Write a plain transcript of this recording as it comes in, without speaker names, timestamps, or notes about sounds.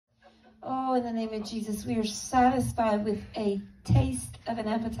Oh, in the name of Jesus, we are satisfied with a taste of an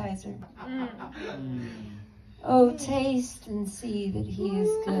appetizer. Oh, taste and see that he is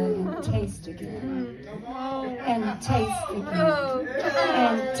good, and taste again, and taste again,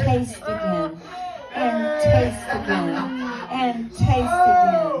 and taste again, and taste again, and taste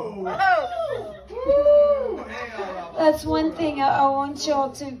again. That's one thing I want y'all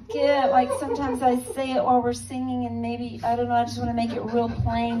to get. Like, sometimes I say it while we're singing, and maybe, I don't know, I just want to make it real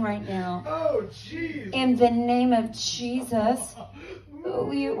plain right now. In the name of Jesus.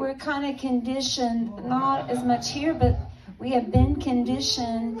 We're kind of conditioned, not as much here, but we have been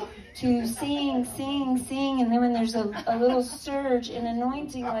conditioned to sing, and then when there's a little surge in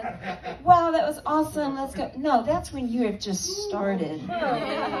anointing, like, wow, that was awesome, let's go. No, that's when you have just started.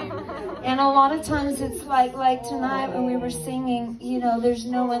 And a lot of times it's like tonight when we were singing, you know, there's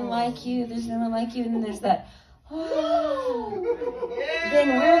no one like you, and then there's that, oh.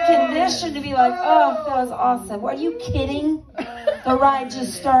 Then we're conditioned to be like, oh, that was awesome. Are you kidding? The ride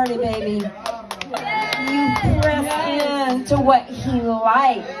just started, baby. You press in to what he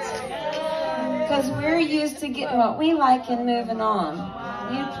liked. Because we're used to getting what we like and moving on.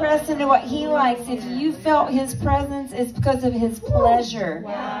 You press into what he likes. If you felt his presence, it's because of his pleasure.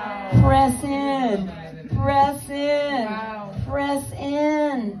 Press in. Press in. Press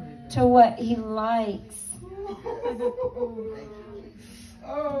in to what he likes.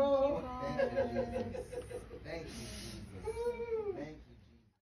 Oh. Thank you.